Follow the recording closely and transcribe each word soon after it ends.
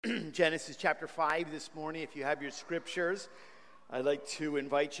Genesis chapter 5 this morning. If you have your scriptures, I'd like to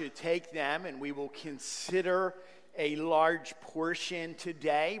invite you to take them, and we will consider a large portion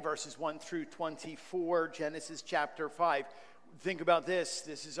today, verses 1 through 24, Genesis chapter 5. Think about this.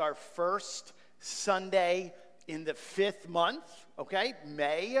 This is our first Sunday in the fifth month, okay?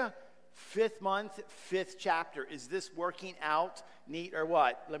 May, fifth month, fifth chapter. Is this working out neat or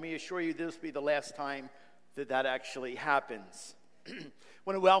what? Let me assure you this will be the last time that actually happens. I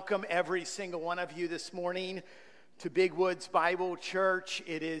want to welcome every single one of you this morning to Big Woods Bible Church.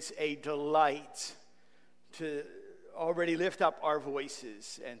 It is a delight to already lift up our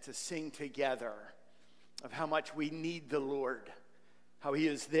voices and to sing together of how much we need the Lord, how He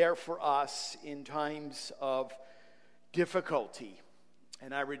is there for us in times of difficulty,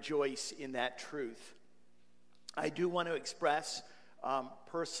 and I rejoice in that truth. I do want to express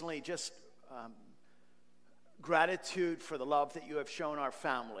personally just gratitude for the love that you have shown our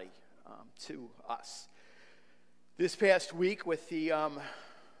family to us. This past week with the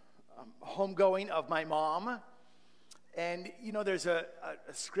homegoing of my mom, and you know there's a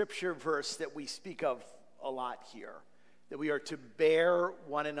scripture verse that we speak of a lot here, that we are to bear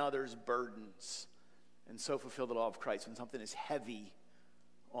one another's burdens and so fulfill the law of Christ when something is heavy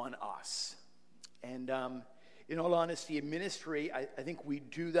on us. And in all honesty, in ministry, I think we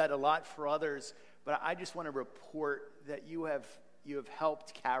do that a lot for others. But I just want to report that you have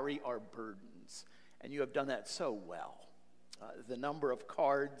helped carry our burdens, and you have done that so well. The number of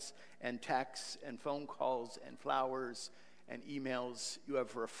cards and texts and phone calls and flowers and emails, you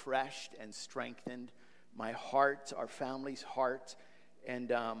have refreshed and strengthened my heart, our family's heart,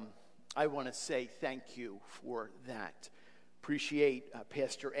 and I want to say thank you for that. Appreciate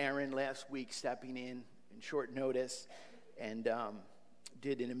Pastor Aaron last week stepping in short notice, and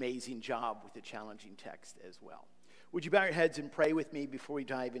did an amazing job with the challenging text as well. Would you bow your heads and pray with me before we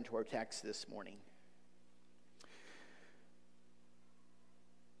dive into our text this morning?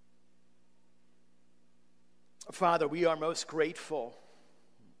 Father, we are most grateful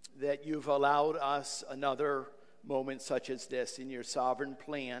that you've allowed us another moment such as this in your sovereign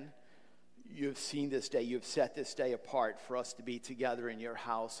plan. You've seen this day, you've set this day apart for us to be together in your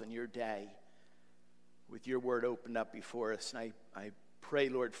house on your day with your word opened up before us. And I pray,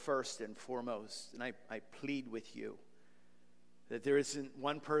 Lord, first and foremost, and I plead with you that there isn't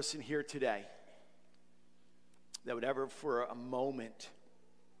one person here today that would ever for a moment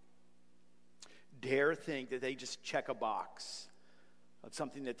dare think that they just check a box of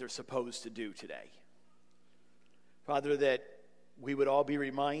something that they're supposed to do today. Father, that we would all be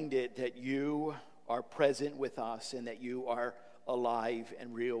reminded that you are present with us and that you are alive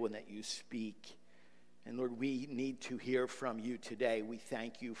and real and that you speak. And Lord, we need to hear from you today. We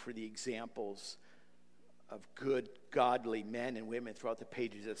thank you for the examples of good, godly men and women throughout the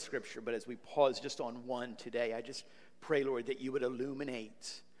pages of Scripture. But as we pause just on one today, I just pray, Lord, that you would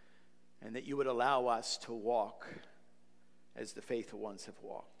illuminate and that you would allow us to walk as the faithful ones have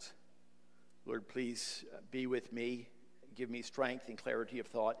walked. Lord, please be with me. Give me strength and clarity of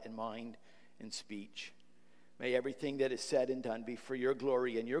thought and mind and speech. May everything that is said and done be for your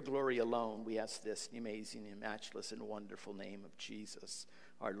glory and your glory alone. We ask this in the amazing and matchless and wonderful name of Jesus,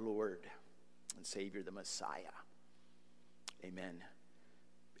 our Lord and Savior, the Messiah. Amen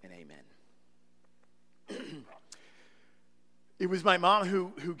and amen. It was my mom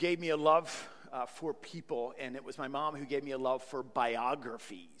who gave me a love for people, and it was my mom who gave me a love for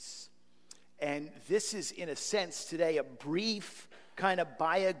biographies. And this is, in a sense, today a brief kind of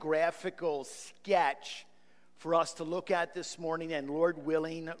biographical sketch for us to look at this morning and, Lord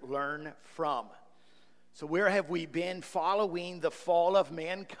willing, learn from. So where have we been? Following the fall of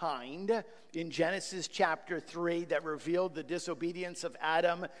mankind in Genesis chapter 3 that revealed the disobedience of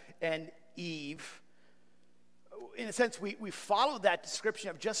Adam and Eve. In a sense, we followed that description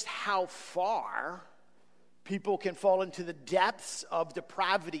of just how far people can fall into the depths of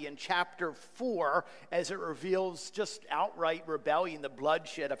depravity in chapter 4 as it reveals just outright rebellion, the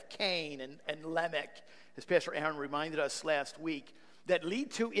bloodshed of Cain and Lamech, as Pastor Aaron reminded us last week, that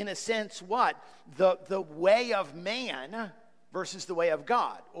lead to, in a sense, what? The way of man versus the way of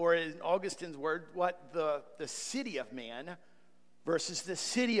God. Or in Augustine's word, what? The city of man versus the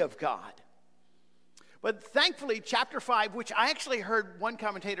city of God. But thankfully, chapter 5, which I actually heard one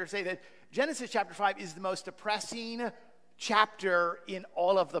commentator say that Genesis chapter 5 is the most depressing chapter in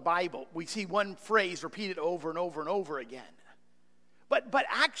all of the Bible. We see one phrase repeated over and over and over again. But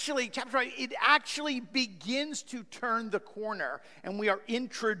actually, chapter 5, it actually begins to turn the corner, and we are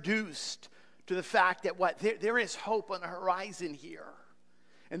introduced to the fact that there is hope on the horizon here.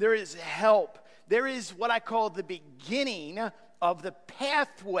 And there is help. There is what I call the beginning of the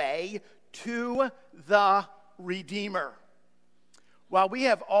pathway to the Redeemer. While we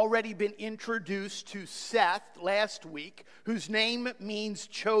have already been introduced to Seth last week, whose name means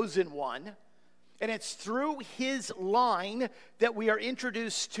chosen one, and it's through his line that we are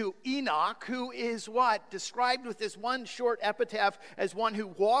introduced to Enoch, who is what? Described with this one short epitaph as one who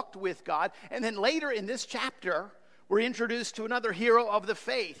walked with God. And then later in this chapter, we're introduced to another hero of the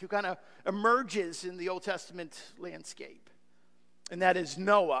faith who kind of emerges in the Old Testament landscape. And that is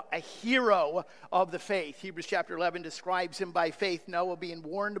Noah, a hero of the faith. Hebrews chapter 11 describes him by faith, Noah being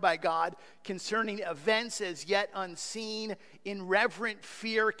warned by God concerning events as yet unseen, in reverent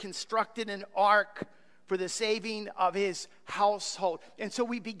fear constructed an ark for the saving of his household. And so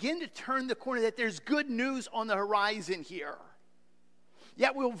we begin to turn the corner that there's good news on the horizon here.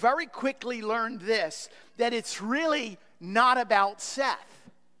 Yet we'll very quickly learn this, that it's really not about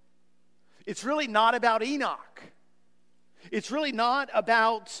Seth. It's really not about Enoch. It's really not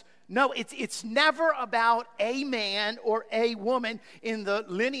about, it's never about a man or a woman in the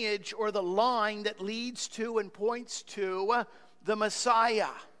lineage or the line that leads to and points to the Messiah.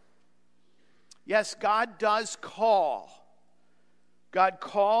 Yes, God does call. God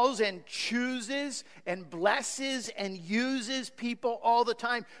calls and chooses and blesses and uses people all the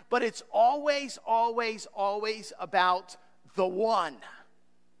time. But it's always, always, always about the one.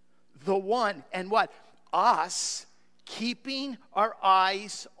 The one. And what? Us keeping our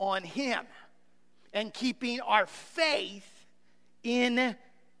eyes on him and keeping our faith in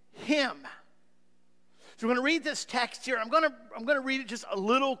him. So we're going to read this text here. I'm going to read it just a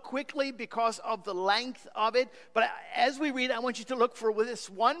little quickly because of the length of it. But as we read it, I want you to look for this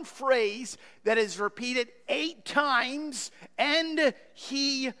one phrase that is repeated 8 times, and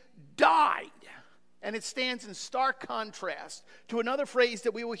he died. And it stands in stark contrast to another phrase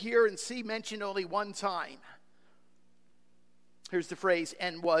that we will hear and see mentioned only one time. Here's the phrase,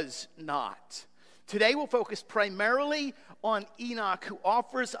 and was not. Today we'll focus primarily on Enoch, who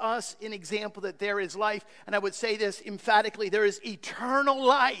offers us an example that there is life. And I would say this emphatically, there is eternal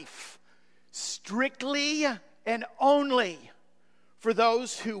life, strictly and only for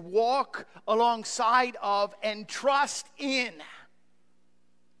those who walk alongside of and trust in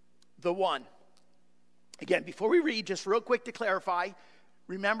the one. Again, before we read, just real quick to clarify,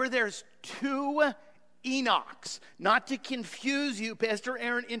 remember there's 2 Enochs. Not to confuse you, Pastor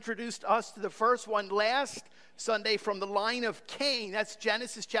Aaron introduced us to the first one last Sunday from the line of Cain. That's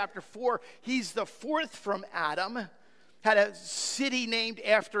Genesis chapter 4. He's the 4th from Adam, had a city named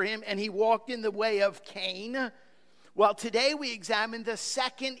after him, and he walked in the way of Cain. Well, today we examine the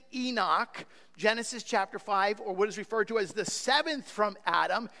 2nd Enoch, Genesis chapter 5, or what is referred to as the 7th from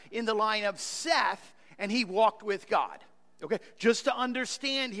Adam, in the line of Seth, and he walked with God. Okay, just to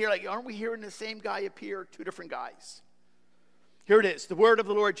understand here, like, aren't we hearing the same guy appear, 2 different guys? Here it is, the word of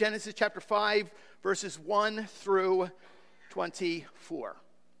the Lord, Genesis chapter 5, verses 1 through 24.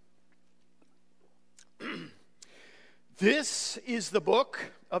 This is the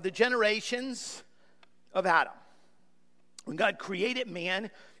book of the generations of Adam. When God created man,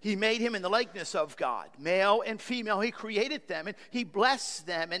 he made him in the likeness of God. Male and female, he created them, and he blessed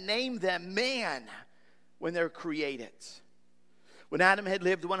them and named them man when they're created. When Adam had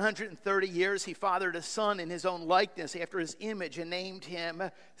lived 130 years, he fathered a son in his own likeness after his image and named him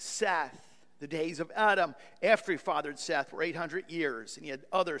Seth. The days of Adam after he fathered Seth were 800 years, and he had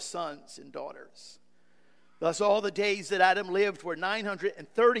other sons and daughters. Thus all the days that Adam lived were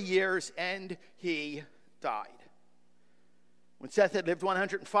 930 years, and he died. When Seth had lived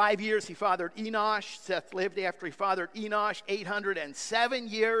 105 years, he fathered Enosh. Seth lived after he fathered Enosh 807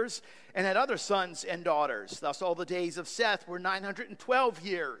 years and had other sons and daughters. Thus all the days of Seth were 912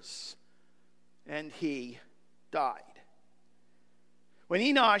 years, and he died. When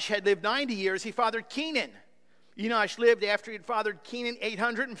Enosh had lived 90 years, he fathered Kenan. Enosh lived after he had fathered Kenan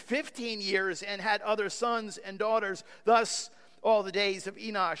 815 years and had other sons and daughters. Thus all the days of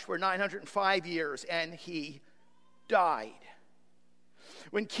Enosh were 905 years, and he died.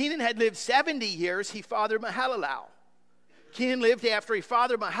 When Kenan had lived 70 years, he fathered Mahalalel. Kenan lived after he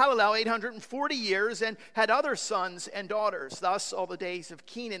fathered Mahalalel 840 years and had other sons and daughters. Thus, all the days of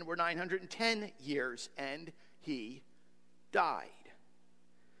Kenan were 910 years, and he died.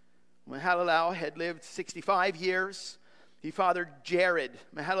 Mahalalel had lived 65 years. He fathered Jared.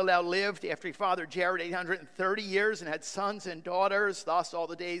 Mahalalel lived after he fathered Jared 830 years and had sons and daughters. Thus, all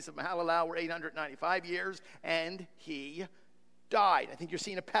the days of Mahalalel were 895 years, and he died. I think you're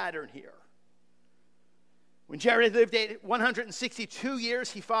seeing a pattern here. When Jared lived 162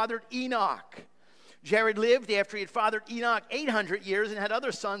 years, he fathered Enoch. Jared lived after he had fathered Enoch 800 years and had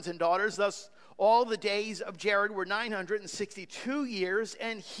other sons and daughters. Thus, all the days of Jared were 962 years,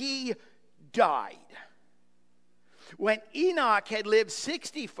 and he died. When Enoch had lived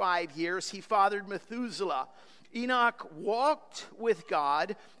 65 years, he fathered Methuselah. Enoch walked with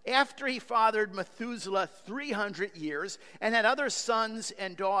God after he fathered Methuselah 300 years and had other sons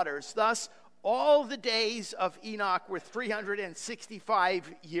and daughters. Thus, all the days of Enoch were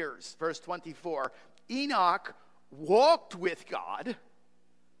 365 years. Verse 24, Enoch walked with God,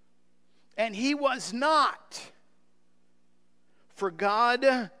 and he was not, for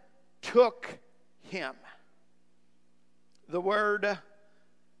God took him. The word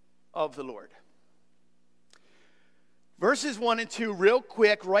of the Lord. Verses 1 and 2, real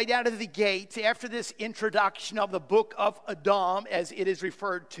quick, right out of the gate, after this introduction of the book of Adam, as it is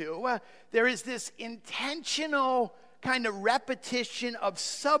referred to, there is this intentional kind of repetition of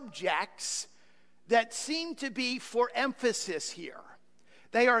subjects that seem to be for emphasis here.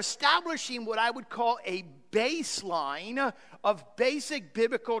 They are establishing what I would call a baseline of basic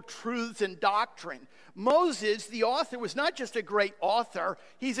biblical truths and doctrine. Moses, the author, was not just a great author,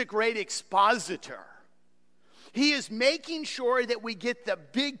 he's a great expositor. He is making sure that we get the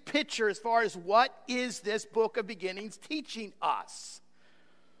big picture as far as what is this book of beginnings teaching us.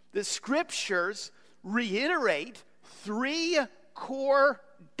 The scriptures reiterate three core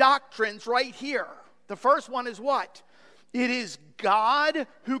doctrines right here. The first one is what? It is God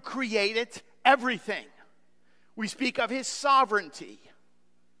who created everything. We speak of his sovereignty.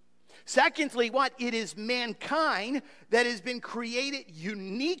 Secondly, what? It is mankind that has been created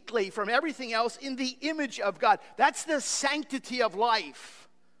uniquely from everything else in the image of God. That's the sanctity of life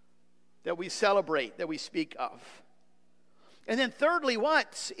that we celebrate, that we speak of. And then thirdly,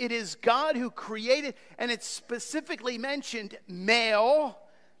 what? It is God who created, and it's specifically mentioned male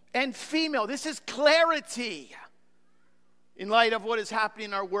and female. This is clarity in light of what is happening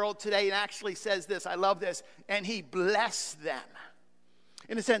in our world today. It actually says this, I love this, and he blessed them.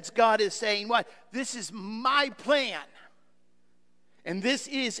 In a sense, God is saying, what? This is my plan. And this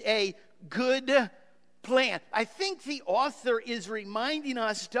is a good plan. I think the author is reminding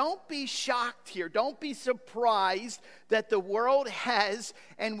us, don't be shocked here. Don't be surprised that the world has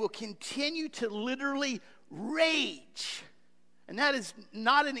and will continue to literally rage. And that is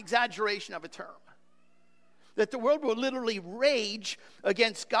not an exaggeration of a term. That the world will literally rage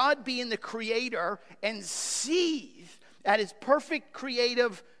against God being the creator and seethe at his perfect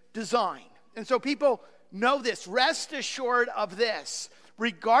creative design. And so people know this. Rest assured of this.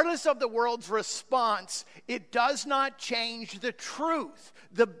 Regardless of the world's response, it does not change the truth,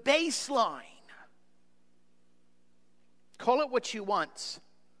 the baseline. Call it what you want.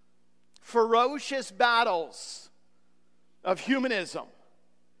 Ferocious battles of humanism,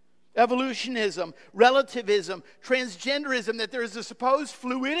 evolutionism, relativism, transgenderism, that there is a supposed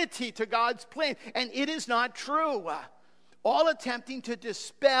fluidity to God's plan, and it is not true. All attempting to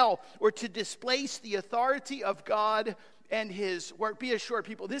dispel or to displace the authority of God and his word. Be assured,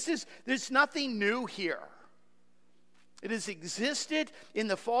 people, there's nothing new here. It has existed in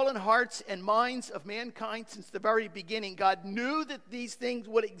the fallen hearts and minds of mankind since the very beginning. God knew that these things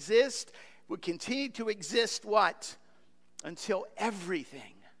would exist, would continue to exist, what? Until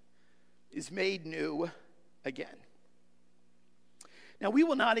everything is made new again. Now, we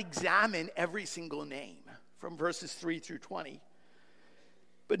will not examine every single name from verses 3 through 20.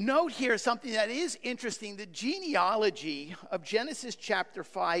 But note here something that is interesting. The genealogy of Genesis chapter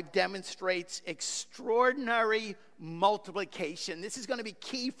 5 demonstrates extraordinary multiplication. This is going to be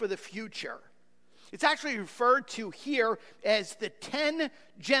key for the future. It's actually referred to here as the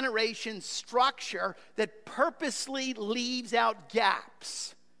 10-generation structure that purposely leaves out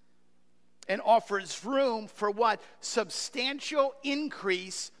gaps and offers room for what? Substantial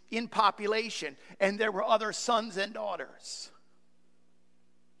increase in population. And there were other sons and daughters.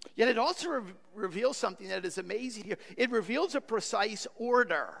 Yet it also reveals something that is amazing here. It reveals a precise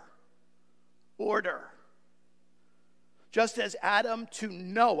order. Order. Just as Adam to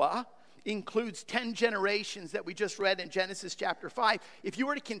Noah includes 10 generations that we just read in Genesis chapter 5. If you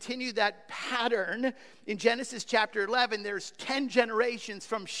were to continue that pattern in Genesis chapter 11, there's 10 generations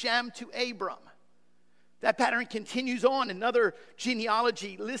from Shem to Abram. That pattern continues on. Another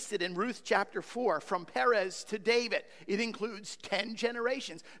genealogy listed in Ruth chapter 4, from Perez to David. It includes 10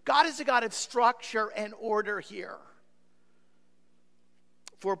 generations. God is a God of structure and order here.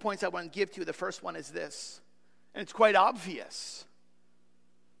 4 points I want to give to you. The first one is this, and it's quite obvious.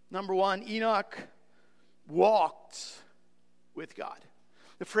 Number one, Enoch walked with God.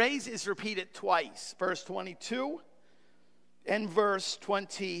 The phrase is repeated twice, verse 22 and verse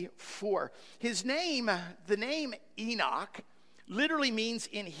 24. His name, the name Enoch, literally means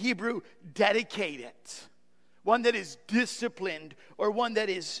in Hebrew, dedicated. One that is disciplined or one that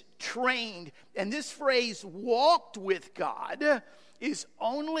is trained. And this phrase, walked with God, is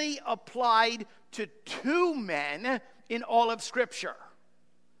only applied to two men in all of Scripture.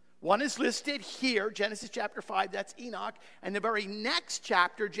 One is listed here, Genesis chapter 5, that's Enoch. And the very next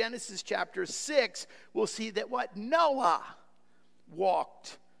chapter, Genesis chapter 6, we'll see that what? Noah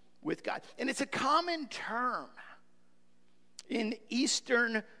walked with God. And it's a common term in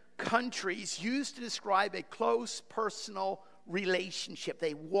Eastern countries used to describe a close personal relationship.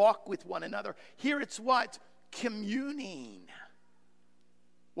 They walk with one another. Here it's what? Communing.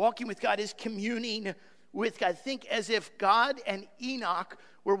 Walking with God is communing with God. Think as if God and Enoch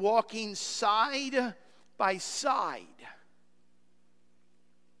were walking side by side.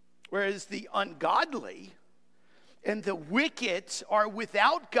 Whereas the ungodly and the wicked are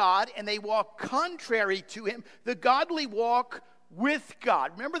without God and they walk contrary to him. The godly walk with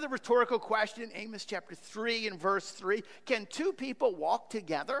God. Remember the rhetorical question in Amos chapter 3 and verse 3? Can two people walk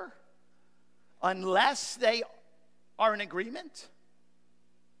together unless they are in agreement?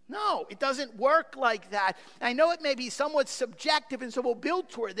 No, it doesn't work like that. I know it may be somewhat subjective, and so we'll build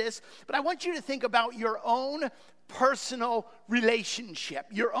toward this, but I want you to think about your own personal relationship,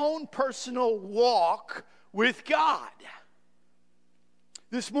 your own personal walk with God.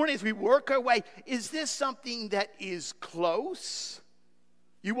 This morning as we work our way, is this something that is close?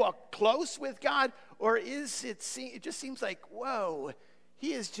 You walk close with God, or is it just seems like, whoa,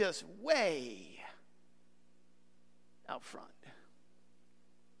 he is just way out front.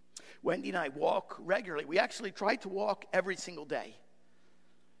 Wendy and I walk regularly. We actually try to walk every single day.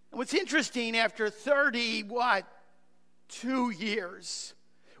 And what's interesting, after 2 years,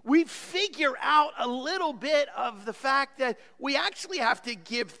 we figure out a little bit of the fact that we actually have to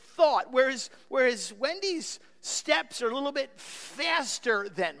give thought. Whereas Wendy's steps are a little bit faster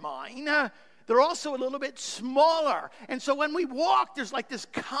than mine, they're also a little bit smaller. And so when we walk, there's like this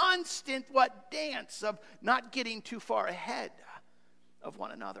constant dance of not getting too far ahead of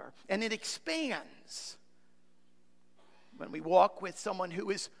one another. And it expands. When we walk with someone who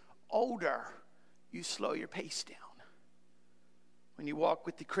is older, you slow your pace down. When you walk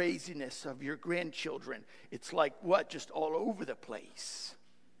with the craziness of your grandchildren, it's like just all over the place.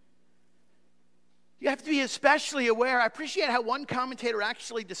 You have to be especially aware. I appreciate how one commentator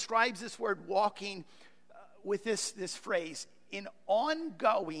actually describes this word walking with this phrase, in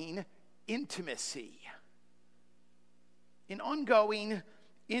ongoing intimacy. In ongoing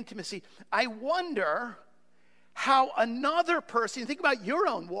intimacy. I wonder how another person, think about your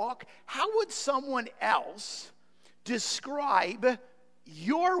own walk, how would someone else describe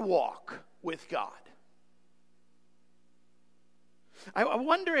your walk with God? I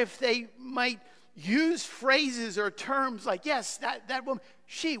wonder if they might use phrases or terms like, yes, that woman,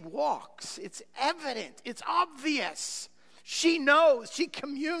 she walks. It's evident. It's obvious. She knows. She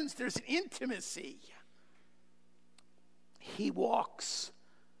communes. There's an intimacy. He walks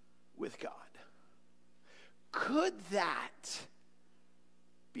with God. Could that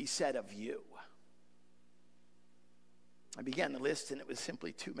be said of you? I began the list and it was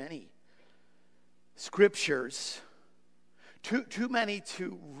simply too many scriptures, too many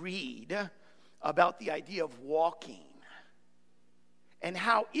to read about the idea of walking and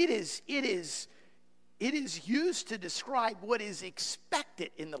how it is used to describe what is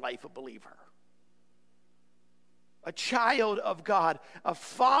expected in the life of a believer. A child of God, a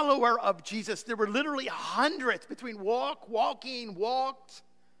follower of Jesus. There were literally hundreds between walking, walked.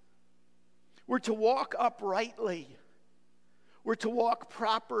 We're to walk uprightly. We're to walk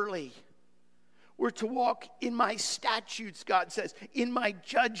properly. We're to walk in my statutes, God says, in my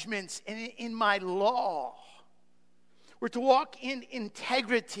judgments and in my law. We're to walk in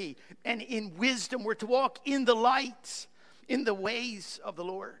integrity and in wisdom. We're to walk in the light, in the ways of the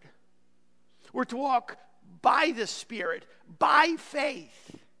Lord. We're to walk by the Spirit, by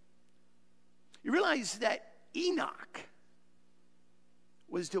faith. You realize that Enoch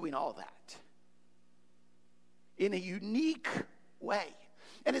was doing all that in a unique way.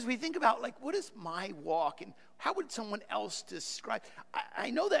 And as we think about, what is my walk and how would someone else describe?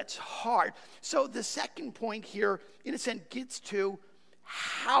 I know that's hard. So the second point here, in a sense, gets to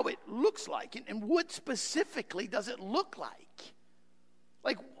how it looks like and what specifically does it look like?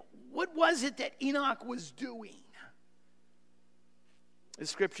 What was it that Enoch was doing? The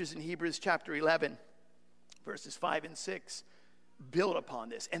scriptures in Hebrews chapter 11, verses 5 and 6, build upon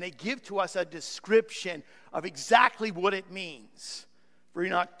this. And they give to us a description of exactly what it means for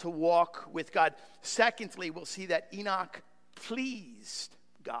Enoch to walk with God. Secondly, we'll see that Enoch pleased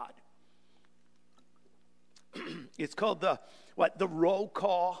God. It's called the roll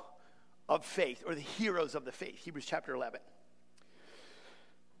call of faith, or the heroes of the faith, Hebrews chapter 11.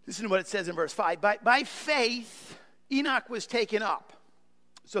 Listen to what it says in verse 5. By faith, Enoch was taken up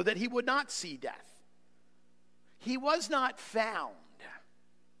so that he would not see death. He was not found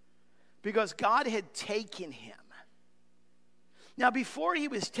because God had taken him. Now, before he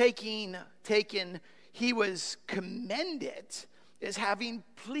was taken, he was commended as having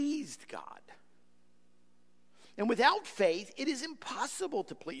pleased God. And without faith, it is impossible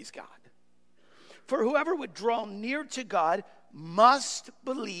to please God. For whoever would draw near to God must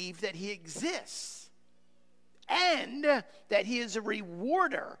believe that he exists and that he is a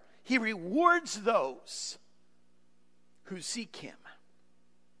rewarder. He rewards those who seek him.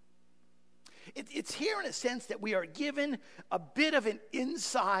 It's here in a sense that we are given a bit of an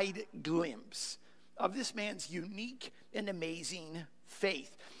inside glimpse of this man's unique and amazing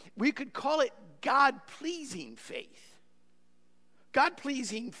faith. We could call it God-pleasing faith.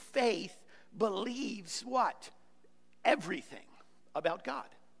 God-pleasing faith believes what? Everything about God.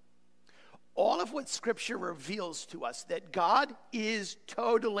 All of what Scripture reveals to us, that God is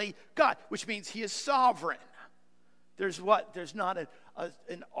totally God, which means he is sovereign. There's what? There's not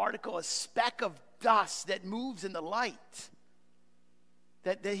an article, a speck of dust that moves in the light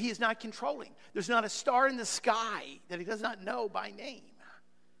that he is not controlling. There's not a star in the sky that he does not know by name.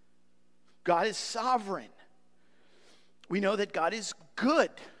 God is sovereign. We know that God is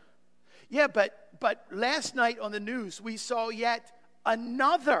good. Yeah, but last night on the news, we saw yet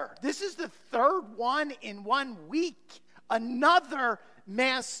another. This is the third one in 1 week. Another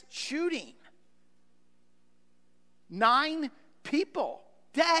mass shooting. 9 people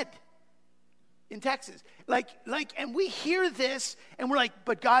dead in Texas. And we hear this and we're like,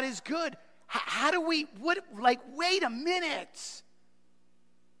 but God is good. How do we, wait a minute.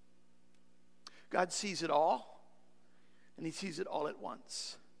 God sees it all, and he sees it all at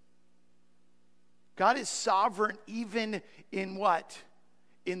once. God is sovereign even in what?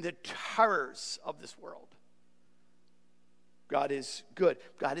 In the terrors of this world. God is good.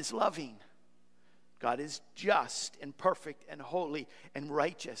 God is loving. God is just and perfect and holy and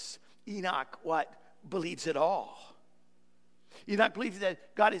righteous. Enoch, what? Believes it all. Enoch believes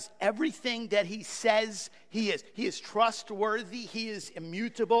that God is everything that he says he is. He is trustworthy. He is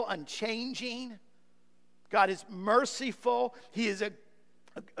immutable, unchanging. God is merciful. He is a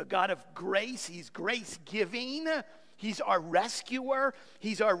God of grace. He's grace-giving. He's our rescuer.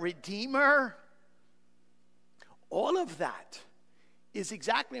 He's our redeemer. All of that is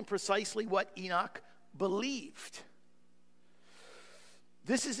exactly and precisely what Enoch believed.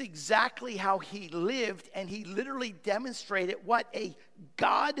 This is exactly how he lived, and he literally demonstrated what? A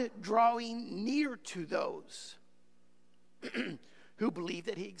God drawing near to those who believe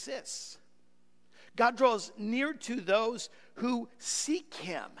that he exists. God draws near to those who seek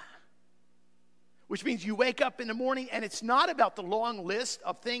him. Which means you wake up in the morning and it's not about the long list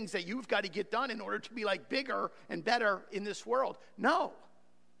of things that you've got to get done in order to be like bigger and better in this world. No.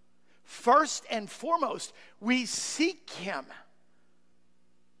 First and foremost, we seek him.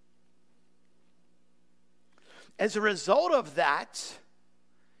 As a result of that,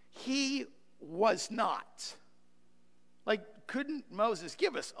 he was not. Couldn't Moses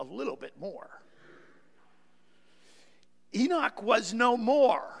give us a little bit more? Enoch was no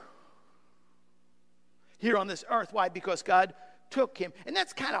more here on this earth. Why? Because God took him. And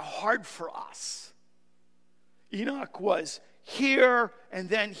that's kind of hard for us. Enoch was here, and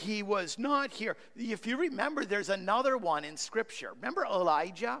then he was not here. If you remember, there's another one in Scripture. Remember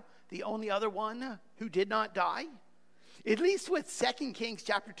Elijah, the only other one who did not die? At least with 2 Kings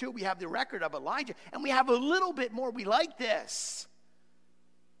chapter 2, we have the record of Elijah, and we have a little bit more. We like this.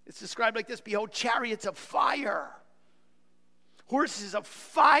 It's described like this: behold, chariots of fire, horses of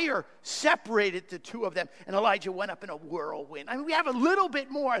fire separated the two of them, and Elijah went up in a whirlwind. I mean, we have a little bit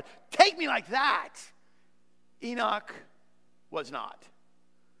more. Take me like that. Enoch was not.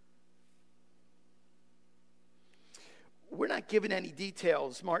 We're not given any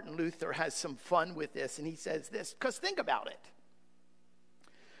details. Martin Luther has some fun with this, and he says this, because think about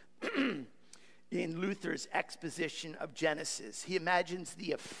it. In Luther's exposition of Genesis, he imagines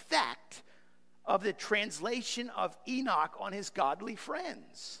the effect of the translation of Enoch on his godly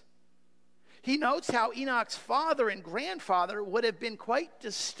friends. He notes how Enoch's father and grandfather would have been quite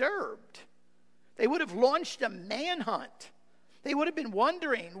disturbed. They would have launched a manhunt. They would have been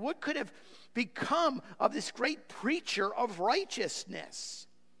wondering what could have become of this great preacher of righteousness.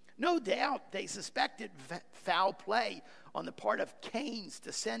 No doubt they suspected foul play on the part of Cain's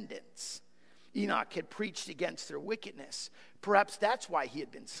descendants. Enoch had preached against their wickedness. Perhaps that's why he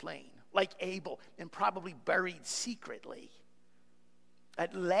had been slain. like Abel, and probably buried secretly.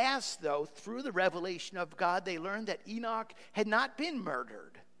 At last, though, through the revelation of God, they learned that Enoch had not been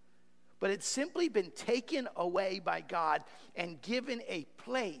murdered, but had simply been taken away by God and given a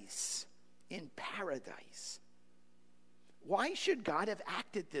place in paradise. Why should God have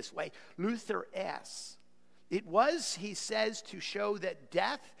acted this way? Luther asks. It was, he says, to show that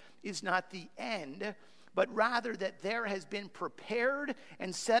death is not the end, but rather that there has been prepared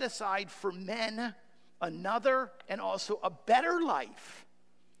and set aside for men another and also a better life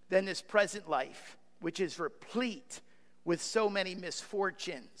than this present life, which is replete with so many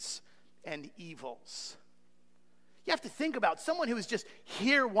misfortunes and evils. You have to think about someone who is just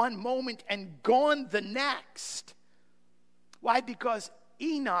here one moment and gone the next. Why? Because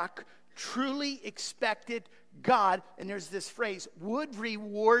Enoch truly expected God, and there's this phrase, would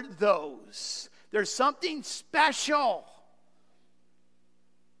reward those. There's something special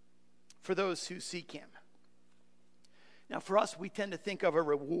for those who seek him. Now, for us, we tend to think of a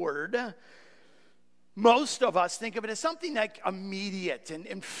reward. Most of us think of it as something like immediate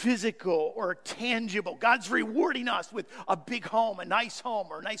and physical or tangible. God's rewarding us with a big home, a nice home,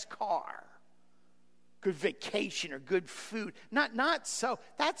 or a nice car, good vacation, or good food. Not so.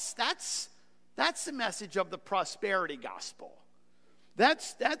 That's the message of the prosperity gospel.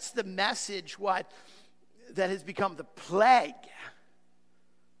 That's the message that has become the plague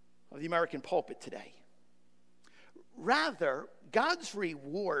of the American pulpit today. Rather, God's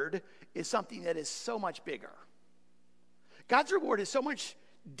reward is something that is so much bigger. God's reward is so much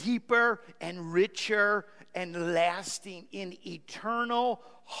deeper and richer and lasting in eternal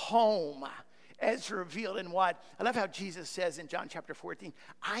home as revealed in what? I love how Jesus says in John chapter 14,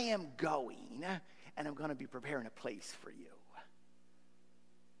 I am going and I'm going to be preparing a place for you.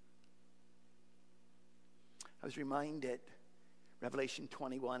 I was reminded, Revelation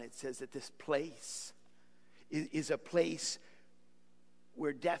 21, it says that this place is a place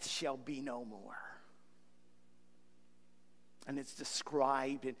where death shall be no more. And it's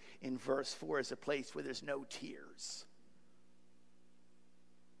described in verse 4 as a place where there's no tears.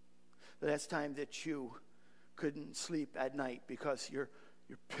 The last time that you couldn't sleep at night because your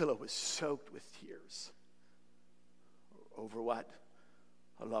pillow was soaked with tears. Over what?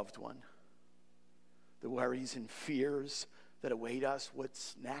 A loved one. The worries and fears that await us,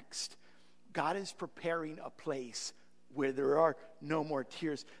 what's next. God is preparing a place where there are no more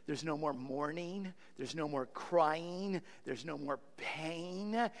tears. There's no more mourning. There's no more crying. There's no more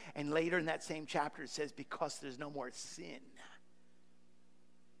pain. And later in that same chapter it says, because there's no more sin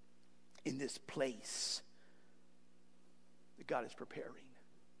in this place that God is preparing.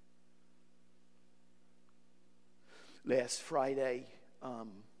 Last Friday,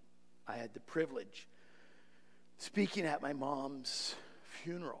 I had the privilege speaking at my mom's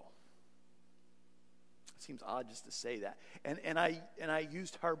funeral. It seems odd just to say that. And I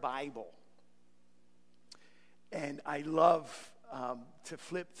used her Bible. And I love to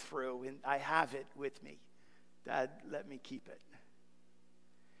flip through, and I have it with me. Dad, let me keep it.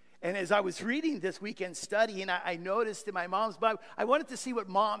 And as I was reading this weekend study, and I noticed in my mom's Bible, I wanted to see what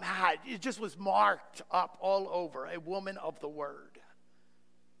Mom had. It just was marked up all over, a woman of the Word.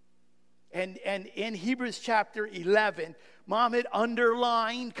 And in Hebrews chapter 11, Mom had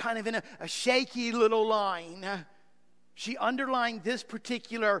underlined, kind of in a shaky little line, she underlined this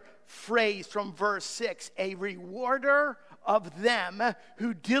particular phrase from verse 6, a rewarder of them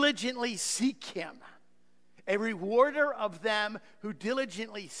who diligently seek him. A rewarder of them who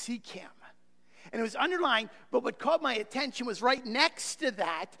diligently seek him. And it was underlined, but what caught my attention was right next to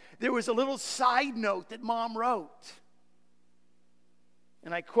that, there was a little side note that Mom wrote.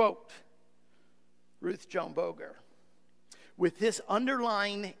 And I quote, Ruth Joan Boger, with this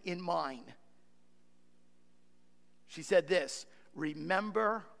underline in mind, she said this,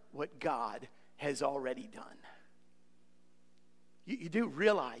 remember what God has already done. You do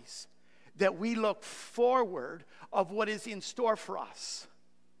realize that we look forward of what is in store for us.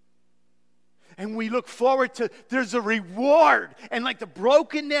 And we look forward to, there's a reward. And like the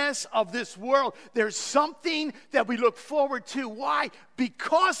brokenness of this world, there's something that we look forward to. Why?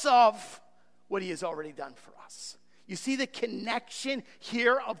 Because of what he has already done for us. You see the connection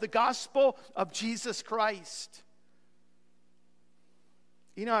here of the gospel of Jesus Christ.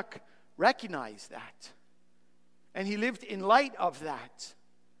 Enoch recognized that. And he lived in light of that.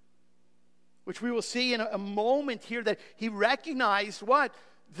 Which we will see in a moment here, that he recognized what?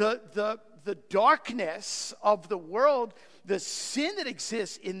 The darkness of the world, the sin that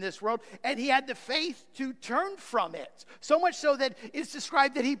exists in this world, and he had the faith to turn from it. So much so that it's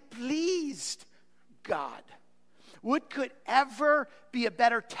described that he pleased God. What could ever be a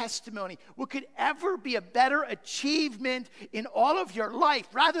better testimony? What could ever be a better achievement in all of your life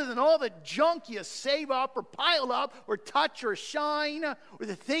rather than all the junk you save up or pile up or touch or shine or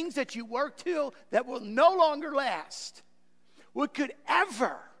the things that you work to that will no longer last? What could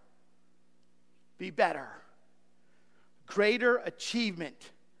ever be better? Greater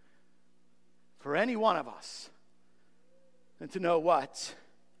achievement for any one of us than to know what?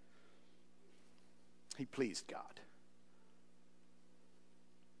 He pleased God.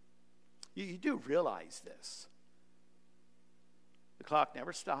 You do realize this. The clock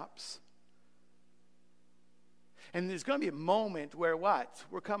never stops. And there's going to be a moment where what?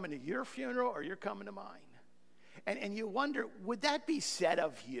 We're coming to your funeral or you're coming to mine. And you wonder, would that be said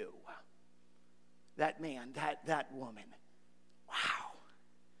of you? That man, that woman. Wow.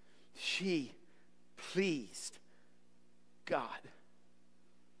 She pleased God.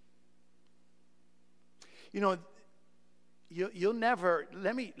 You know, you'll never,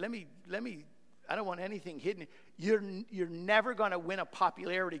 let me, I don't want anything hidden. You're never going to win a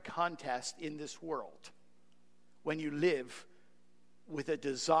popularity contest in this world when you live with a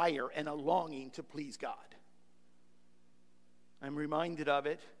desire and a longing to please God. I'm reminded of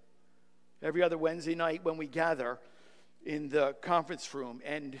it every other Wednesday night when we gather in the conference room,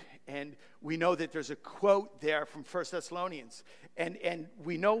 and we know that there's a quote there from 1 Thessalonians, and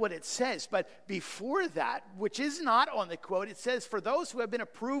we know what it says, but before that, which is not on the quote, it says, for those who have been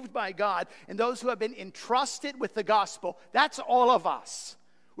approved by God and those who have been entrusted with the gospel, that's all of us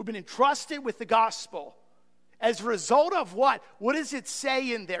who've been entrusted with the gospel. As a result of what? What does it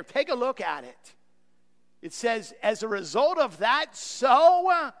say in there? Take a look at it. It says, as a result of that,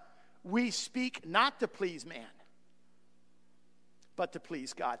 so we speak not to please man, but to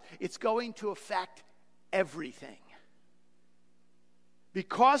please God. It's going to affect everything.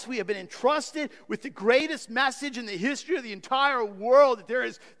 Because we have been entrusted with the greatest message in the history of the entire world, that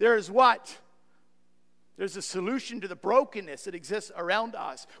there is what? There's a solution to the brokenness that exists around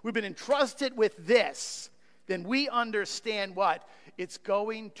us. We've been entrusted with this. Then we understand what? It's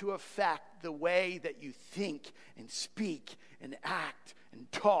going to affect the way that you think and speak and act and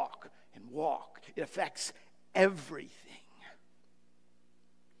talk and walk. It affects everything.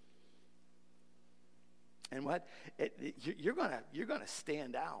 And what? You're gonna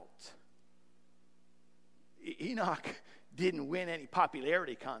stand out. Enoch didn't win any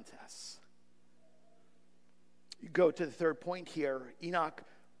popularity contests. You go to the third point here. Enoch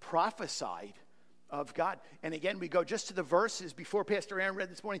prophesied of God. And again, we go just to the verses before Pastor Aaron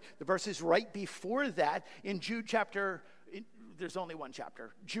read this morning. The verses right before that in Jude chapter, there's only one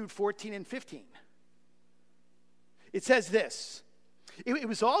chapter, Jude 14 and 15. It says this. It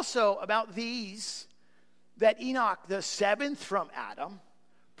was also about these that Enoch, the seventh from Adam,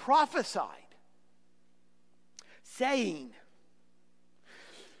 prophesied, saying,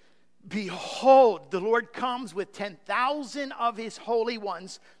 behold, the Lord comes with 10,000 of his holy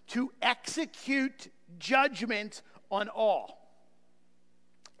ones to execute judgment on all.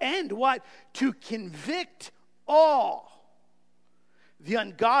 And what? To convict all the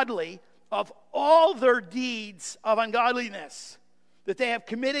ungodly of all their deeds of ungodliness that they have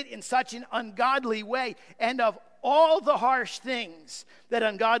committed in such an ungodly way, and of all the harsh things that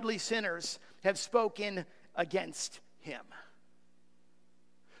ungodly sinners have spoken against him.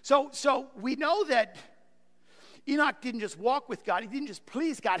 So we know that Enoch didn't just walk with God. He didn't just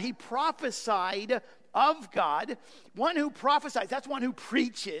please God. He prophesied of God. One who prophesies, that's one who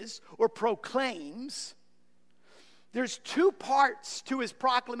preaches or proclaims. There's two parts to his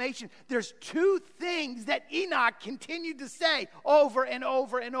proclamation. There's two things that Enoch continued to say over and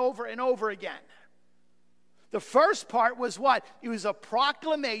over and over and over again. The first part was what? It was a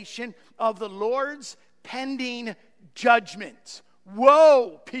proclamation of the Lord's pending judgment.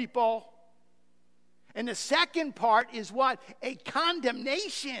 Woe, people. And the second part is what? A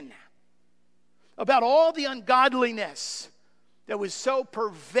condemnation about all the ungodliness that was so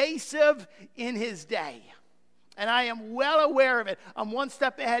pervasive in his day. And I am well aware of it. I'm one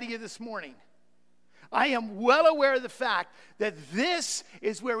step ahead of you this morning. I am well aware of the fact that this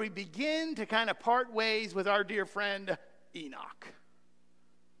is where we begin to kind of part ways with our dear friend Enoch.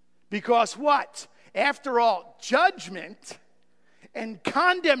 Because what? After all, judgment and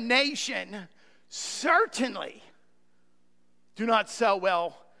condemnation certainly do not sell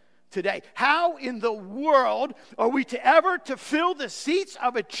well today. How in the world are we to ever to fill the seats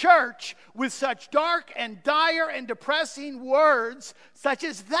of a church with such dark and dire and depressing words such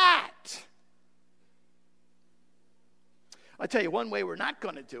as that? I'll tell you one way we're not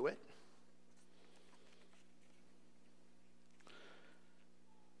going to do it.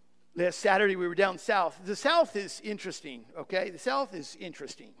 Last Saturday we were down south. The South is interesting, okay? The South is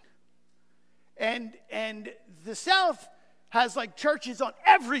interesting. And the South has like churches on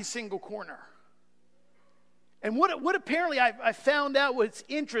every single corner. And what apparently I found out what's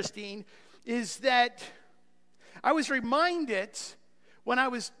interesting is that I was reminded when I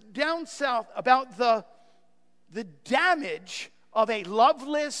was down south about the damage of a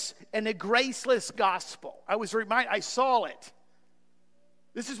loveless and a graceless gospel. I saw it.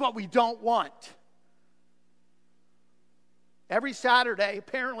 This is what we don't want. Every Saturday,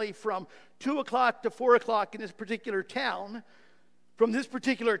 apparently from 2 o'clock to 4 o'clock in this particular town, from this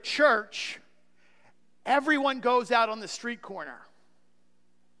particular church, everyone goes out on the street corner.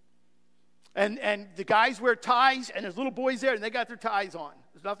 And the guys wear ties, and there's little boys there, and they got their ties on.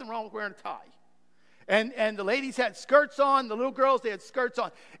 There's nothing wrong with wearing a tie. And the ladies had skirts on, the little girls, they had skirts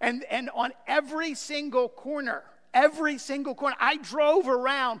on. And on every single corner, I drove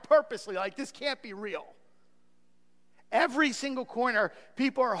around purposely, like this can't be real. Every single corner,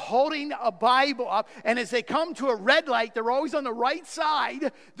 people are holding a Bible up, and as they come to a red light, they're always on the right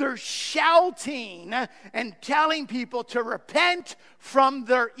side. They're shouting and telling people to repent from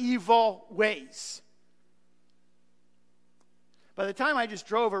their evil ways. By the time I just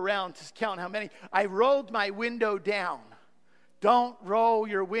drove around to count how many, I rolled my window down. Don't roll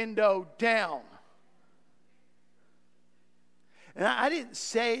your window down. And I didn't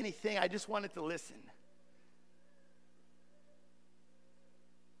say anything. I just wanted to listen.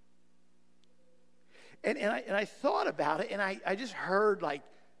 And I thought about it, and I just heard like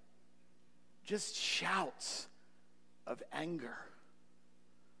just shouts of anger.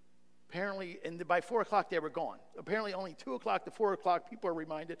 Apparently, and by 4 o'clock they were gone. Apparently only 2 o'clock to 4 o'clock people are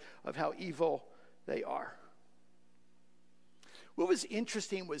reminded of how evil they are. What was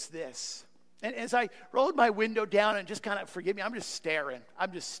interesting was this. And as I rolled my window down and just kind of, forgive me, I'm just staring.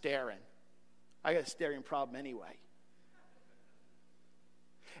 I got a staring problem anyway.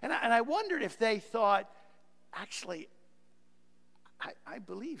 And I wondered if they thought, actually, I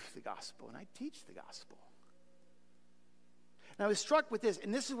believe the gospel and I teach the gospel. And I was struck with this,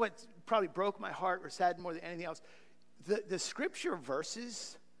 and this is what probably broke my heart or saddened more than anything else. The scripture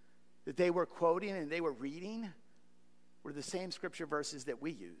verses that they were quoting and they were reading were the same scripture verses that we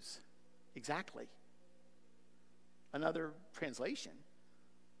use. Exactly. Another translation.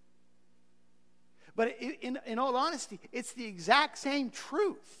 But in all honesty, it's the exact same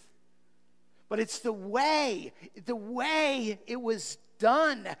truth. But it's the way it was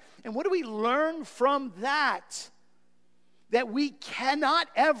done. And what do we learn from that? That we cannot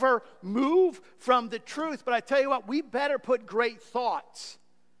ever move from the truth. But I tell you what, we better put great thoughts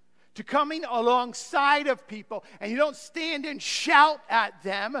to coming alongside of people. And you don't stand and shout at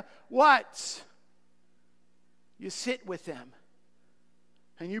them. What? You sit with them.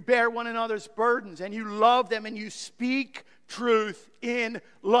 And you bear one another's burdens, and you love them, and you speak truth in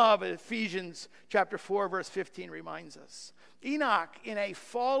love. Ephesians chapter 4, verse 15 reminds us. Enoch, in a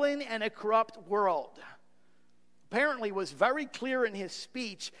fallen and a corrupt world, apparently was very clear in his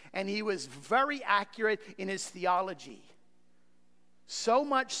speech, and he was very accurate in his theology. So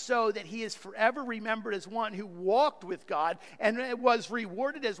much so that he is forever remembered as one who walked with God and was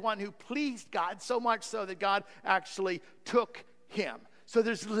rewarded as one who pleased God, so much so that God actually took him. So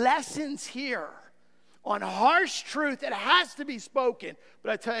there's lessons here on harsh truth that has to be spoken.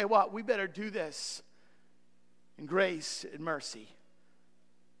 But I tell you what, we better do this in grace and mercy.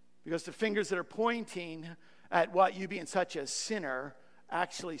 Because the fingers that are pointing at what you being such a sinner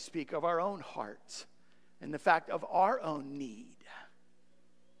actually speak of our own hearts and the fact of our own need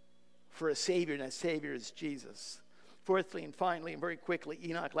for a Savior, and that Savior is Jesus. Fourthly and finally, and very quickly,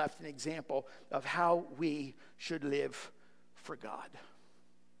 Enoch left an example of how we should live for God.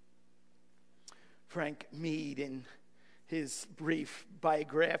 Frank Mead, in his brief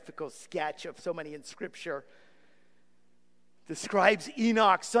biographical sketch of so many in Scripture, describes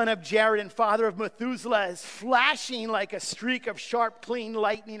Enoch, son of Jared and father of Methuselah, as flashing like a streak of sharp, clean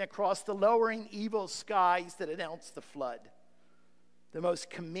lightning across the lowering evil skies that announced the flood. The most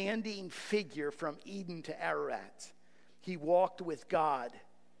commanding figure from Eden to Ararat. He walked with God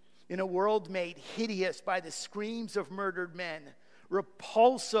in a world made hideous by the screams of murdered men,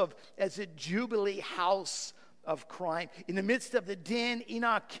 repulsive as a jubilee house of crime. In the midst of the din,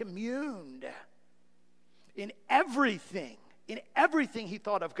 Enoch communed in everything he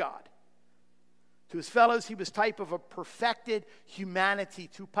thought of God. To his fellows, he was type of a perfected humanity.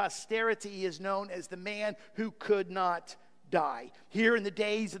 To posterity, he is known as the man who could not die. Here in the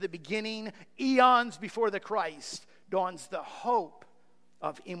days of the beginning, eons before the Christ, dawns the hope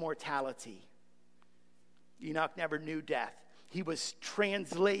of immortality. Enoch never knew death. He was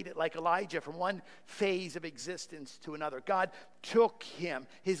translated like Elijah from one phase of existence to another. God took him.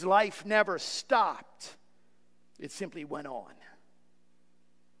 His life never stopped. It simply went on.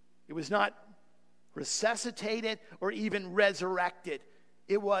 It was not resuscitated or even resurrected.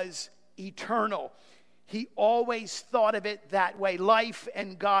 It was eternal. He always thought of it that way. Life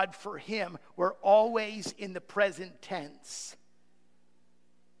and God for him were always in the present tense.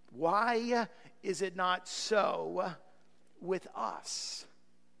 Why is it not so with us?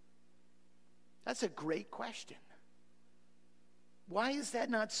 That's a great question. Why is that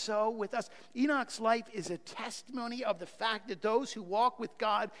not so with us? Enoch's life is a testimony of the fact that those who walk with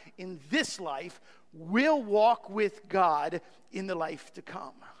God in this life will walk with God in the life to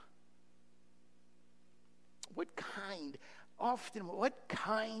come. What kind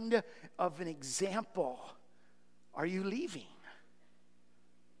of an example are you leaving?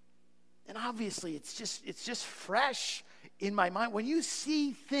 And obviously, it's just fresh in my mind. When you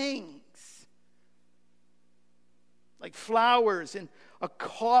see things like flowers and a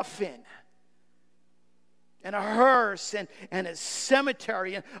coffin and a hearse and a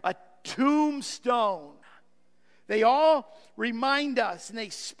cemetery and a tombstone, they all remind us and they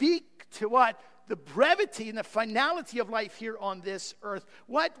speak to what? The brevity and the finality of life here on this earth.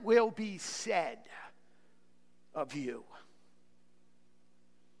 What will be said of you?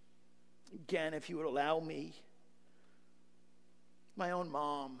 Again, if you would allow me, my own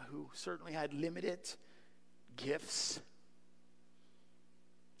mom, who certainly had limited gifts.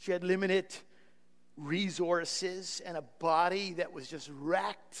 She had limited resources and a body that was just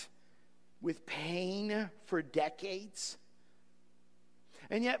wrecked with pain for decades.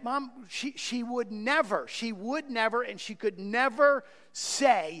 And yet, Mom, she would never, and she could never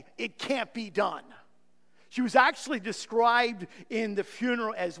say, it can't be done. She was actually described in the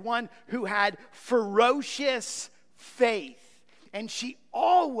funeral as one who had ferocious faith. And she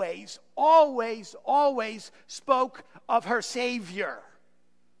always spoke of her Savior.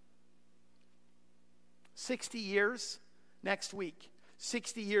 60 years next week.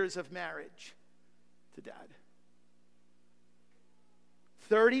 60 years of marriage to Dad.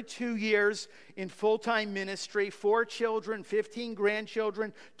 32 years in full-time ministry, 4 children, 15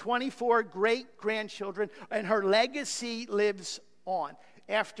 grandchildren, 24 great-grandchildren, and her legacy lives on.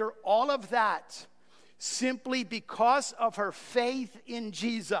 After all of that, simply because of her faith in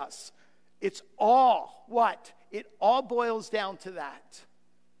Jesus, it's all what? It all boils down to that.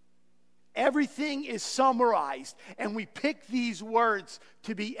 Everything is summarized, and we pick these words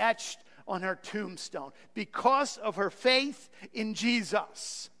to be etched on her tombstone. Because of her faith in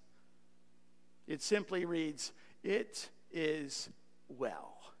Jesus, it simply reads, "It is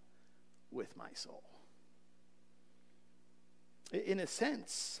well with my soul." In a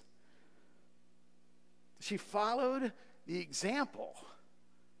sense, she followed the example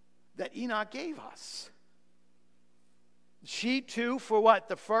that Enoch gave us. She too, for what?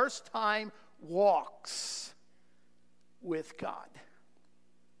 The first time, walks with God.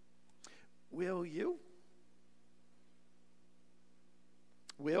 Will you?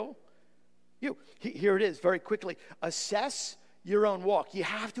 Will you? Here it is, very quickly. Assess your own walk. You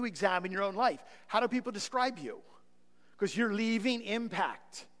have to examine your own life. How do people describe you? Because you're leaving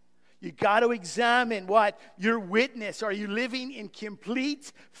impact. You got to examine what? Your witness. Are you living in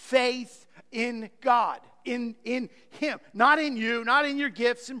complete faith in God? In Him. Not in you, not in your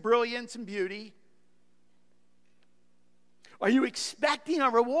gifts and brilliance and beauty. Are you expecting a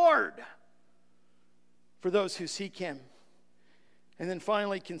reward for those who seek Him? And then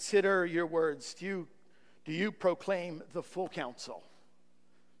finally, consider your words. Do you proclaim the full counsel?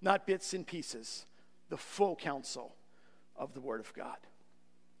 Not bits and pieces. The full counsel of the Word of God.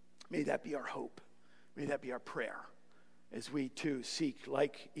 May that be our hope. May that be our prayer as we too seek,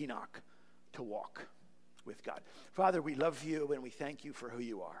 like Enoch, to walk with God. Father, we love you and we thank you for who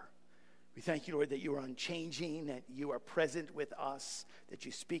you are. We thank you, Lord, that you are unchanging, that you are present with us, that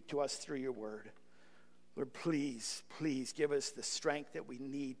you speak to us through your word. Lord, please give us the strength that we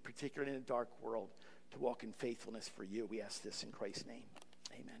need, particularly in a dark world, to walk in faithfulness for you. We ask this in Christ's name.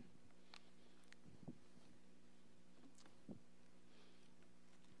 Amen.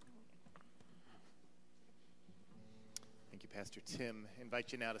 Thank you, Pastor Tim. I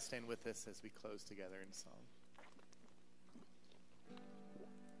invite you now to stand with us as we close together in song.